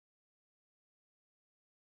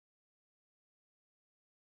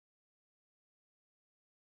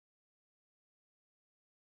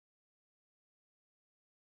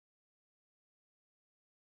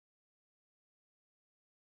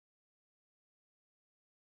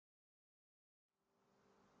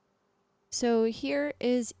So here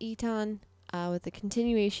is Eton with the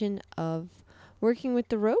continuation of working with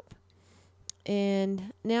the rope.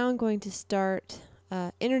 And now I'm going to start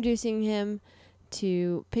introducing him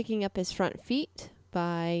to picking up his front feet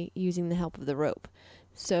by using the help of the rope.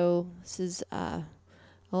 So this is a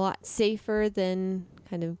lot safer than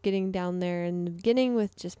kind of getting down there in the beginning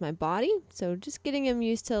with just my body. So just getting him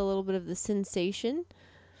used to a little bit of the sensation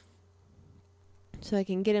so I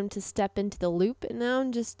can get him to step into the loop. And now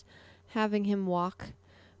I'm just having him walk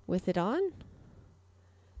with it on.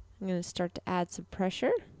 I'm going to start to add some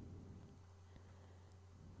pressure.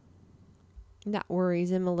 That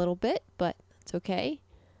worries him a little bit, but it's okay.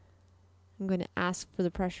 I'm going to ask for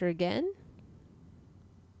the pressure again.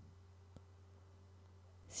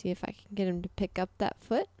 See if I can get him to pick up that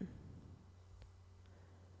foot.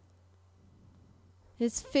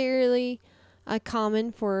 It's fairly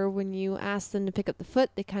common for when you ask them to pick up the foot,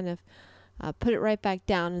 they kind of put it right back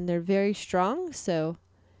down, and they're very strong. So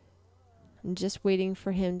I'm just waiting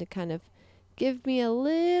for him to kind of give me a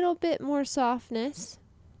little bit more softness.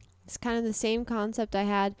 It's kind of the same concept I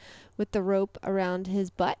had with the rope around his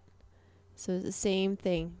butt. So it's the same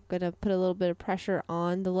thing. I'm going to put a little bit of pressure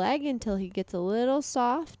on the leg until he gets a little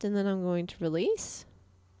soft, and then I'm going to release.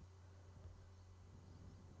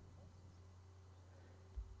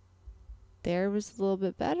 There was a little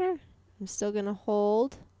bit better. I'm still going to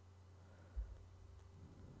hold.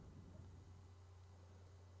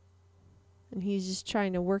 And he's just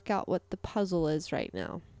trying to work out what the puzzle is right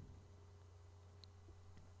now.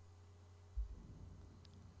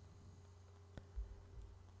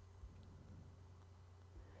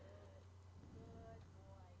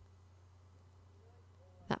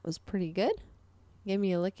 That was pretty good. Gave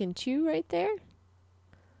me a lick and chew right there.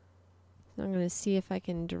 So I'm going to see if I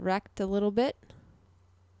can direct a little bit.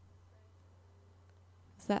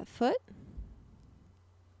 Is that foot?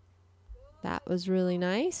 That was really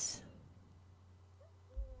nice.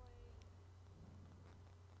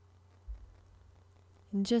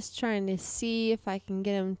 And just trying to see if I can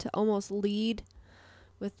get him to almost lead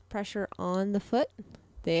with pressure on the foot.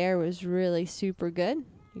 There was really super good.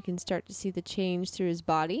 You can start to see the change through his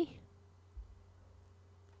body.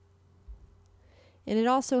 And it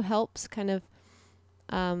also helps kind of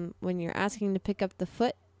when you're asking to pick up the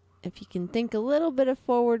foot, if you can think a little bit of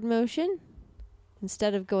forward motion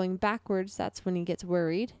instead of going backwards, that's when he gets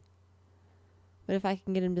worried. But if I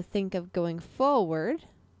can get him to think of going forward,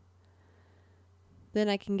 then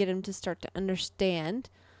I can get him to start to understand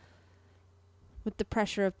with the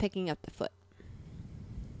pressure of picking up the foot.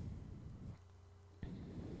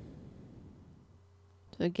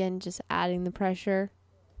 So again, just adding the pressure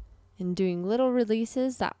and doing little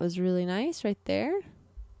releases. That was really nice right there.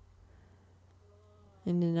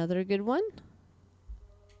 And another good one.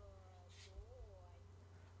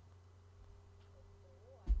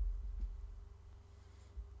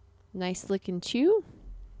 Nice lick and chew.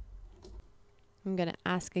 I'm going to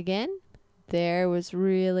ask again. There was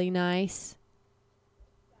really nice.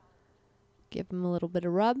 Give him a little bit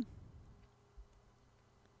of rub.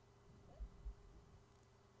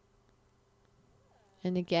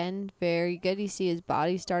 And again, very good. You see his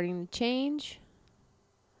body starting to change.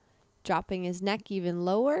 Dropping his neck even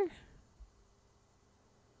lower.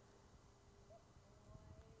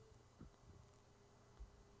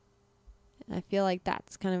 And I feel like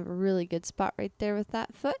that's kind of a really good spot right there with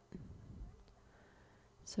that foot.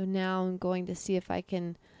 So now I'm going to see if I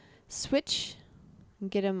can switch and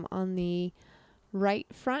get him on the right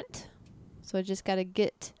front. So I just got to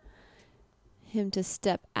get him to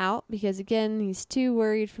step out, because again, he's too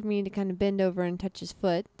worried for me to kind of bend over and touch his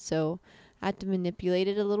foot. So I have to manipulate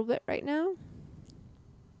it a little bit right now.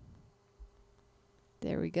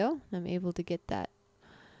 There we go. I'm able to get that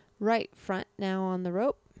right front now on the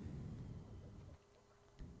rope.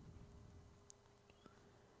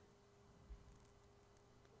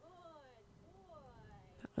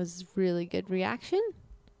 That was really good reaction.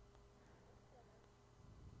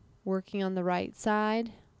 Working on the right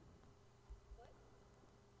side.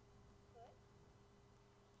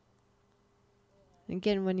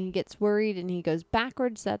 Again, when he gets worried and he goes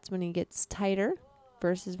backwards, that's when he gets tighter,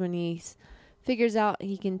 versus when he figures out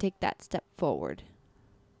he can take that step forward.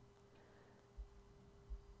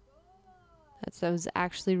 That was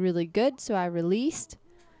actually really good, so I released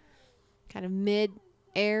kind of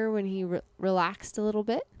mid-air when he relaxed a little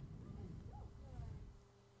bit.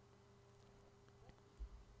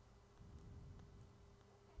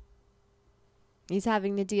 He's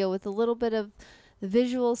having to deal with a little bit of the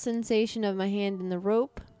visual sensation of my hand in the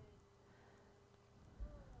rope,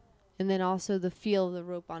 and then also the feel of the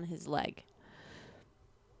rope on his leg.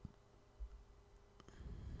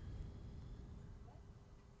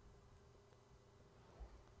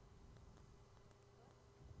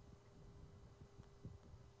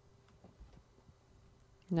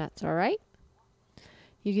 And that's all right.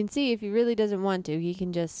 You can see if he really doesn't want to, he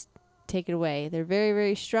can just take it away. They're very,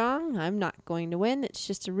 very strong. I'm not going to win. It's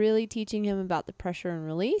just really teaching him about the pressure and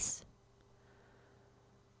release.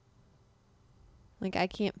 Like, I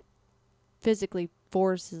can't physically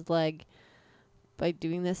force his leg by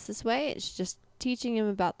doing this way. It's just teaching him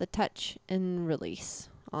about the touch and release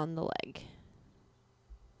on the leg.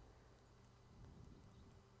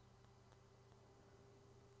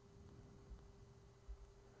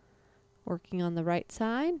 Working on the right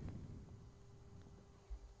side.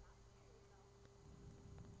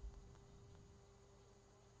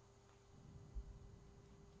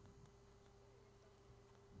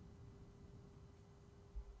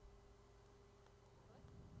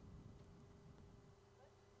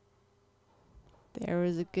 There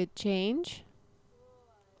was a good change.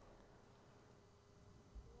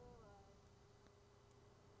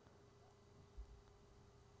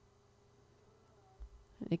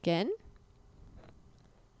 And again.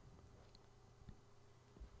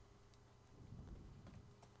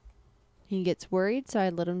 He gets worried, so I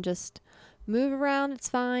let him just move around. It's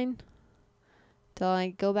fine. Till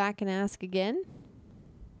I go back and ask again.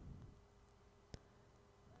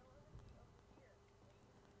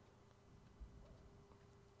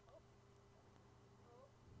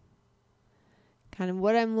 Kind of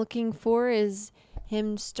what I'm looking for is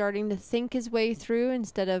him starting to think his way through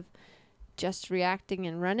instead of just reacting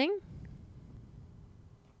and running.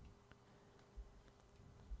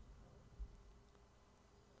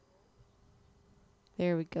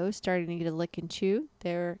 There we go, starting to get a lick and chew.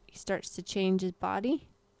 There, he starts to change his body.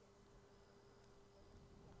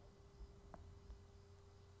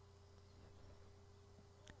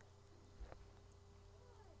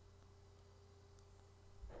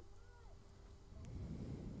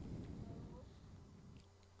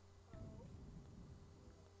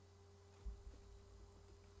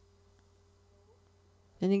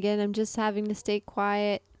 And again, I'm just having to stay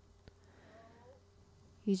quiet.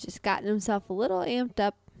 He's just gotten himself a little amped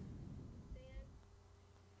up.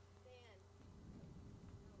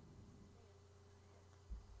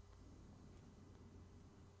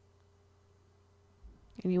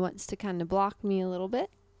 And he wants to kind of block me a little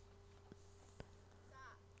bit.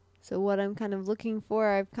 So what I'm kind of looking for,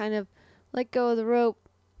 I've kind of let go of the rope.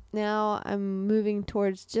 Now I'm moving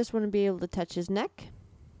towards just want to be able to touch his neck,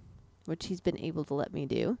 which he's been able to let me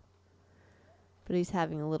do. But he's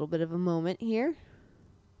having a little bit of a moment here.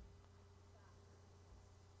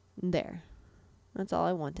 There. That's all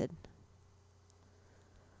I wanted.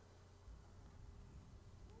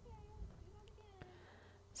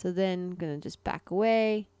 So then I'm going to just back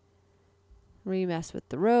away, re-mess with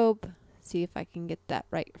the rope, see if I can get that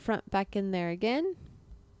right front back in there again.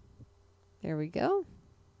 There we go.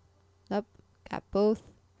 Up, got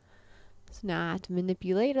both. So now I have to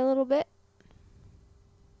manipulate a little bit.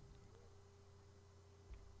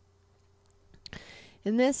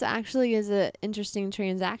 And this actually is an interesting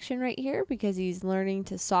transaction right here because he's learning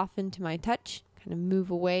to soften to my touch, kind of move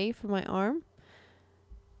away from my arm.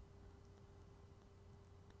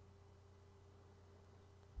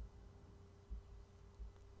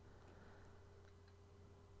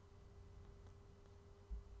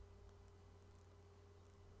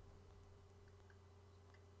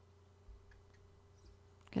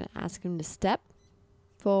 Gonna ask him to step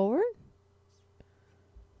forward.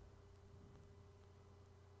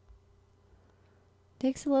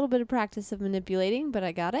 Takes a little bit of practice of manipulating, but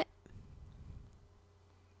I got it.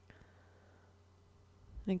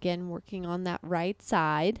 Again, working on that right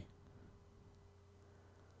side.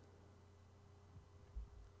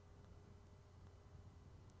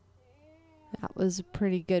 That was a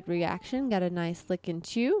pretty good reaction. Got a nice lick and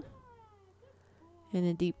chew. And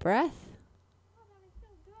a deep breath.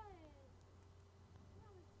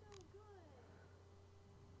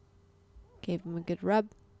 Gave him a good rub.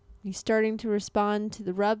 He's starting to respond to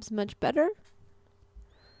the rubs much better.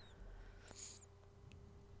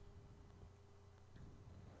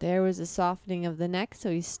 There was a softening of the neck,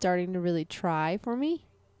 so he's starting to really try for me.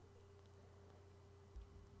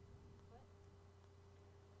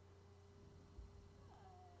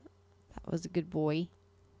 That was a good boy.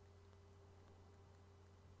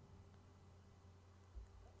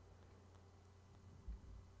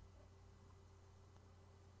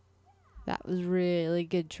 That was really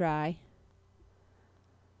good try.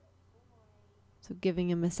 So giving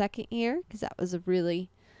him a second here because that was a really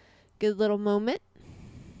good little moment.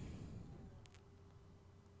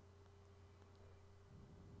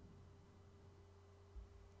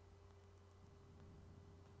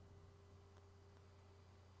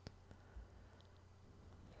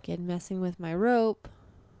 Again, messing with my rope.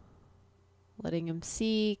 letting him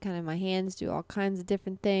see kind of my hands do all kinds of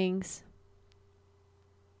different things.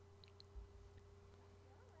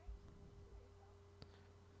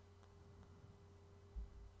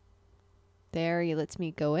 There, he lets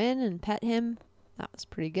me go in and pet him. That was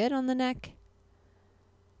pretty good on the neck.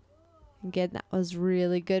 Again, that was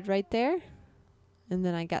really good right there. And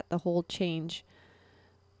then I got the whole change.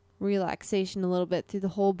 Relaxation a little bit through the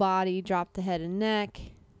whole body. Dropped the head and neck.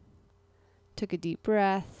 Took a deep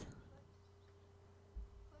breath.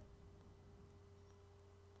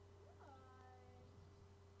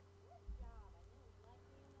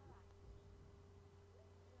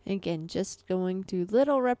 Again, just going through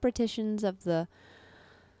little repetitions of the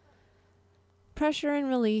pressure and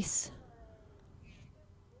release.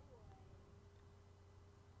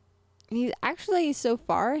 He's actually so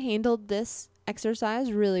far handled this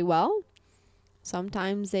exercise really well.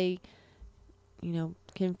 Sometimes they,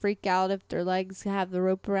 can freak out if their legs have the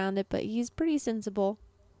rope around it, but he's pretty sensible.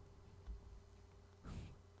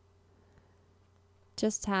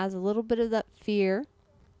 Just has a little bit of that fear.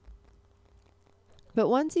 But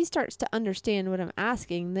once he starts to understand what I'm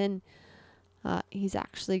asking, then he's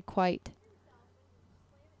actually quite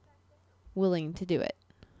willing to do it.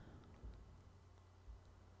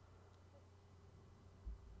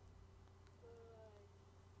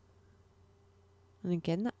 And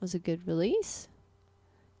again, that was a good release.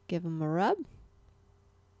 Give him a rub.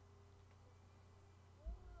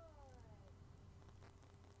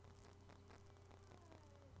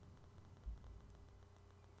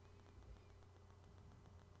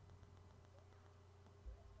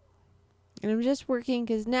 And I'm just working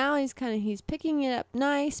because now he's picking it up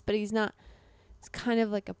nice, but he's not, it's kind of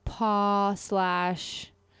like a paw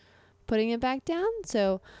 / putting it back down.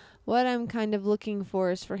 So what I'm kind of looking for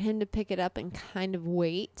is for him to pick it up and kind of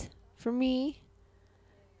wait for me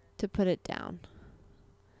to put it down.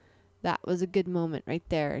 That was a good moment right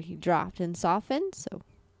there. He dropped and softened, so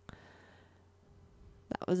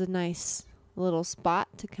that was a nice little spot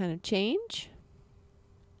to kind of change.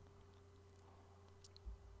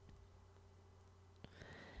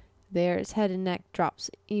 There, his head and neck drops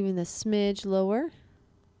even a smidge lower.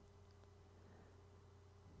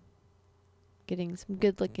 Getting some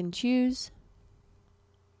good looking chews.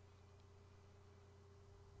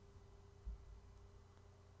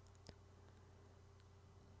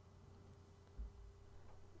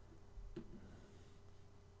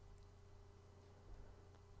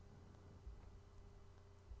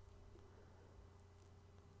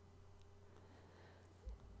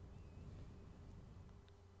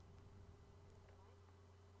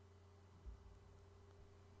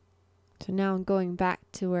 So now I'm going back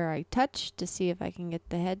to where I touched to see if I can get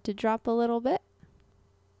the head to drop a little bit.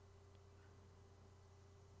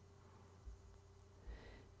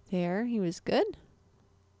 There, he was good.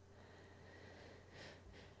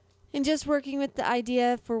 And just working with the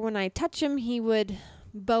idea for when I touch him, he would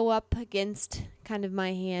bow up against kind of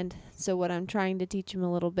my hand. So what I'm trying to teach him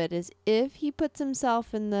a little bit is if he puts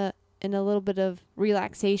himself in a little bit of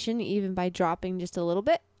relaxation, even by dropping just a little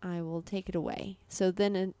bit, I will take it away. So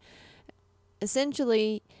then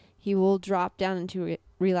essentially, he will drop down into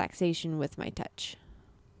relaxation with my touch.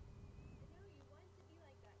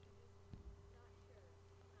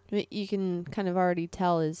 You can kind of already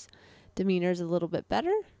tell his demeanor's a little bit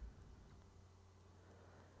better.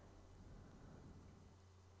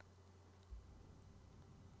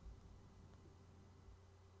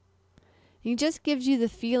 He just gives you the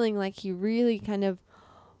feeling like he really kind of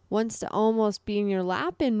wants to almost be in your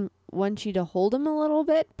lap and wants you to hold him a little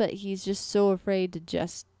bit, but he's just so afraid to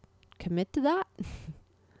just commit to that.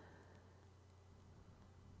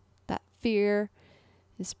 That fear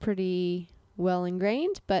is pretty well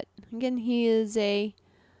ingrained, but again, he is a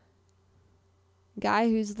guy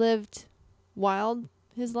who's lived wild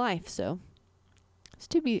his life, so it's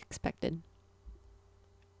to be expected.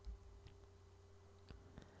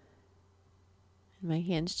 My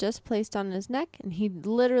hand's just placed on his neck, and he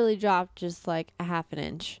literally dropped just like a half an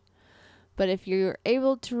inch. But if you're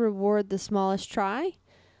able to reward the smallest try,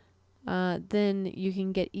 then you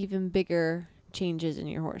can get even bigger changes in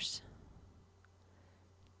your horse.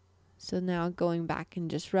 So now going back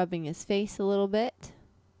and just rubbing his face a little bit.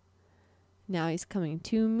 Now he's coming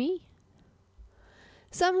to me.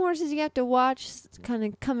 Some horses you have to watch kind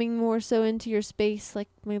of coming more so into your space, like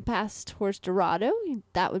my past horse Dorado.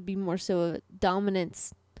 That would be more so a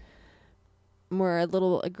dominance, more a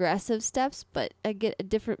little aggressive steps, but I get a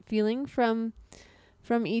different feeling from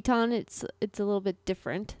Eton. It's a little bit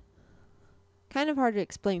different. Kind of hard to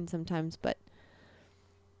explain sometimes, but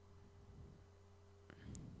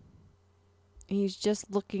he's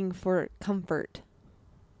just looking for comfort.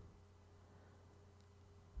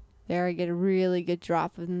 There, I get a really good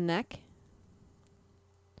drop of the neck.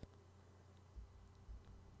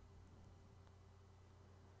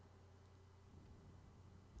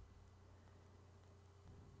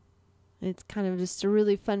 It's kind of just a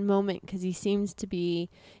really fun moment because he seems to be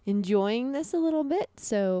enjoying this a little bit.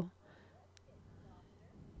 So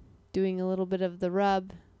doing a little bit of the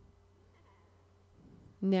rub.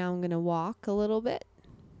 Now I'm going to walk a little bit.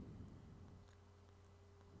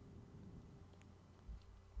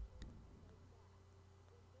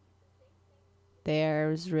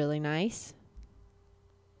 There's really nice.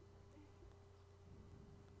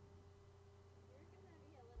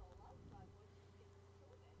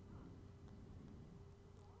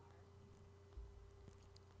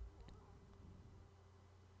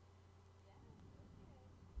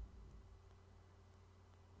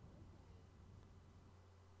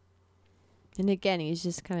 And again, he's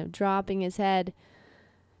just kind of dropping his head,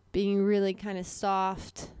 being really kind of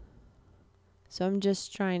soft. So I'm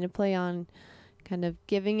just trying to play on kind of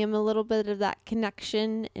giving him a little bit of that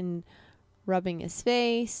connection and rubbing his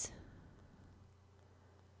face,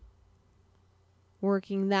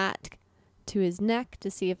 working that to his neck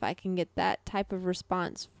to see if I can get that type of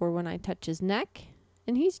response for when I touch his neck.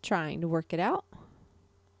 And he's trying to work it out.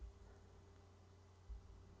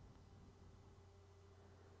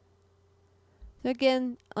 So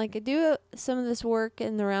again, like I do some of this work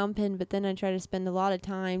in the round pen, but then I try to spend a lot of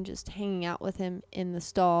time just hanging out with him in the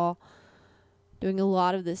stall, doing a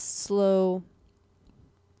lot of this slow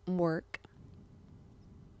work.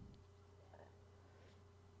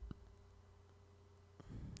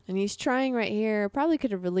 And he's trying right here. Probably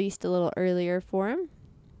could have released a little earlier for him.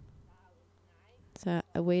 So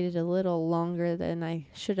I waited a little longer than I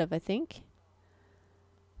should have, I think.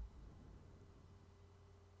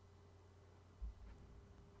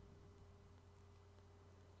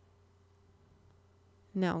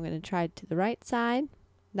 Now I'm going to try to the right side.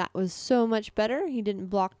 That was so much better. He didn't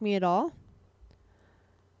block me at all.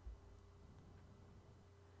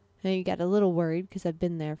 And he got a little worried because I've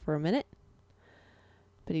been there for a minute.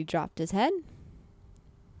 But he dropped his head.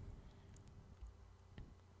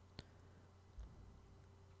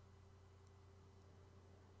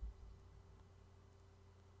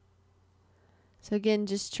 So again,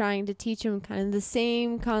 just trying to teach him kind of the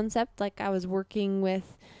same concept like I was working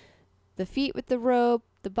with the feet with the rope,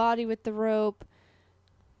 the body with the rope,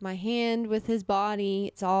 my hand with his body.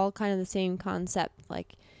 It's all kind of the same concept.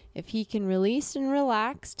 Like if he can release and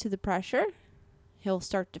relax to the pressure, he'll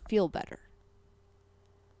start to feel better.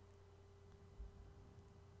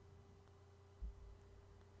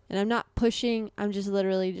 And I'm not pushing, I'm just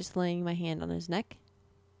literally just laying my hand on his neck.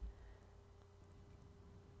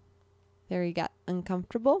 There, he got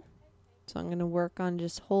uncomfortable. So I'm going to work on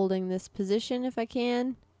just holding this position if I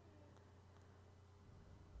can.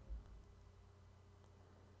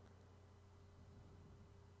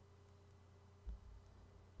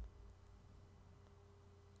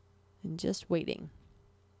 And just waiting.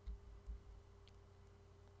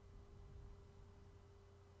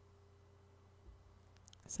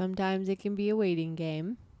 Sometimes it can be a waiting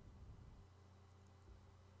game.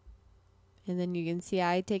 And then you can see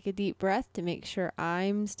I take a deep breath to make sure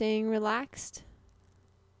I'm staying relaxed.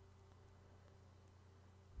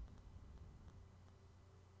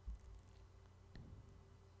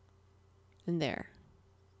 And there.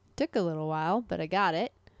 Took a little while, but I got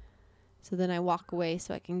it. So then I walk away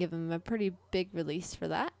so I can give him a pretty big release for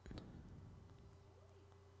that.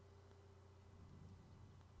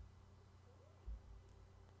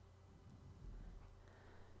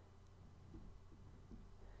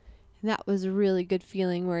 And that was a really good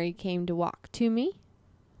feeling where he came to walk to me.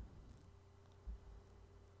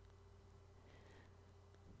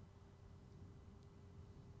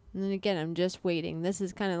 And then again, I'm just waiting. This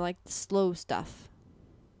is kind of like the slow stuff.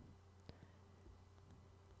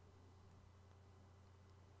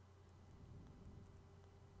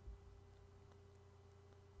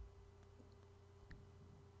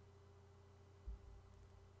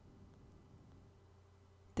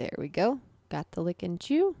 There we go. Got the lick and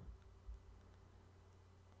chew.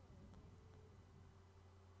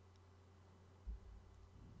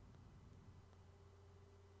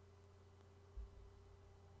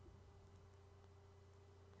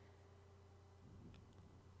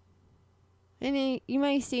 And you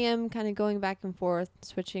might see him kind of going back and forth,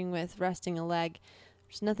 switching with resting a leg.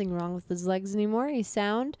 There's nothing wrong with his legs anymore. He's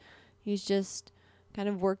sound. He's just kind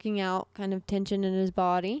of working out kind of tension in his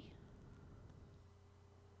body.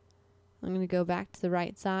 I'm going to go back to the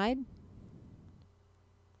right side.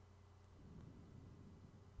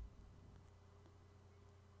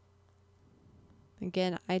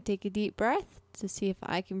 Again, I take a deep breath to see if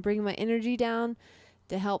I can bring my energy down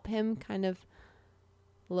to help him kind of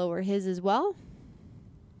lower his as well.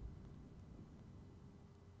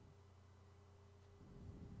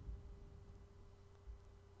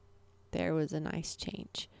 There was a nice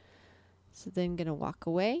change. So then gonna walk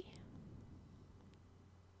away.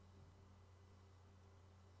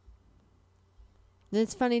 And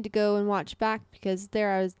it's funny to go and watch back because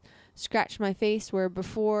there I was scratched my face where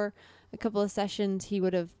before a couple of sessions he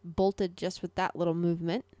would have bolted just with that little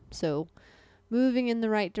movement. So moving in the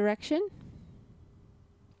right direction.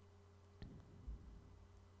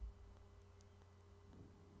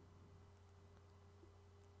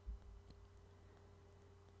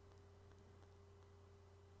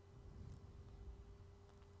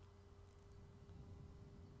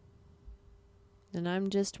 And I'm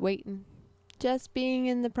just waiting. Just being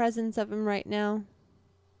in the presence of him right now.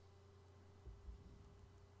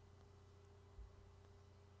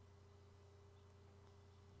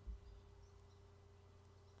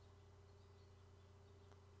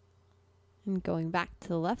 And going back to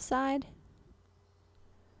the left side.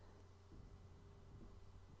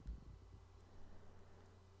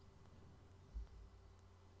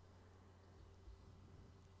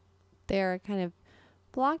 There, I kind of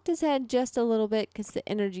blocked his head just a little bit because the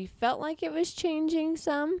energy felt like it was changing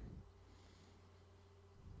some.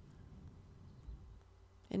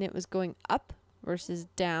 And it was going up versus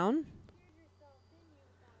down.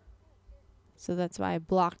 So that's why I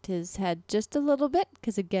blocked his head just a little bit,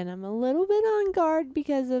 because again, I'm a little bit on guard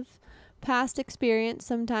because of past experience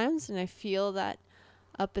sometimes, and I feel that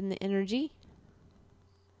up in the energy.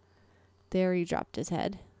 There, he dropped his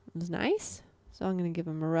head. It was nice. So I'm going to give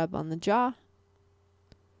him a rub on the jaw.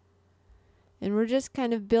 And we're just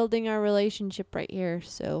kind of building our relationship right here.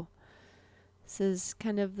 So this is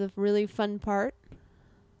kind of the really fun part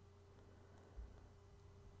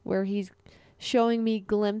where he's showing me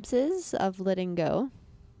glimpses of letting go.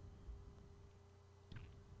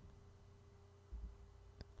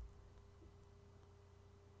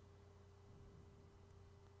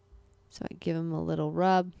 So I give him a little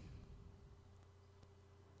rub.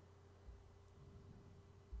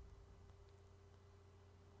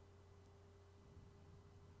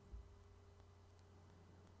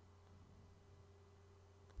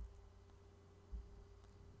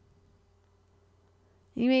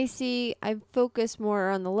 You may see I focus more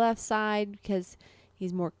on the left side because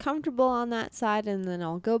he's more comfortable on that side, and then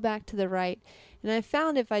I'll go back to the right. And I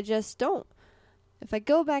found if I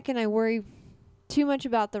go back and I worry too much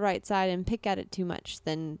about the right side and pick at it too much,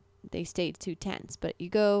 then they stay too tense. But you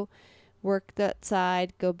go work that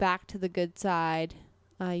side, go back to the good side.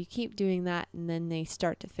 You keep doing that, and then they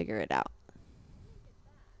start to figure it out.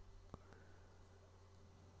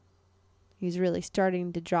 He's really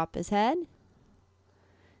starting to drop his head.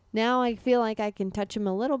 Now I feel like I can touch him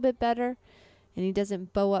a little bit better, and he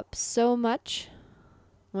doesn't bow up so much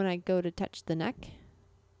when I go to touch the neck.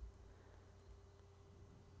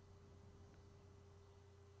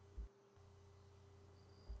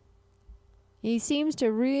 He seems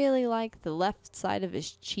to really like the left side of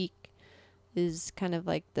his cheek is kind of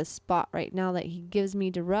like the spot right now that he gives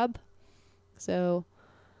me to rub. So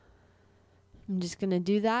I'm just going to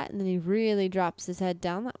do that, and then he really drops his head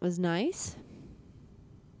down. That was nice.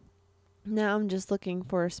 Now I'm just looking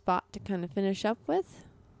for a spot to kind of finish up with.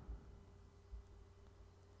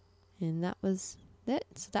 And that was it.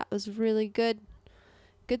 So that was really good.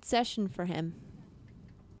 Good session for him.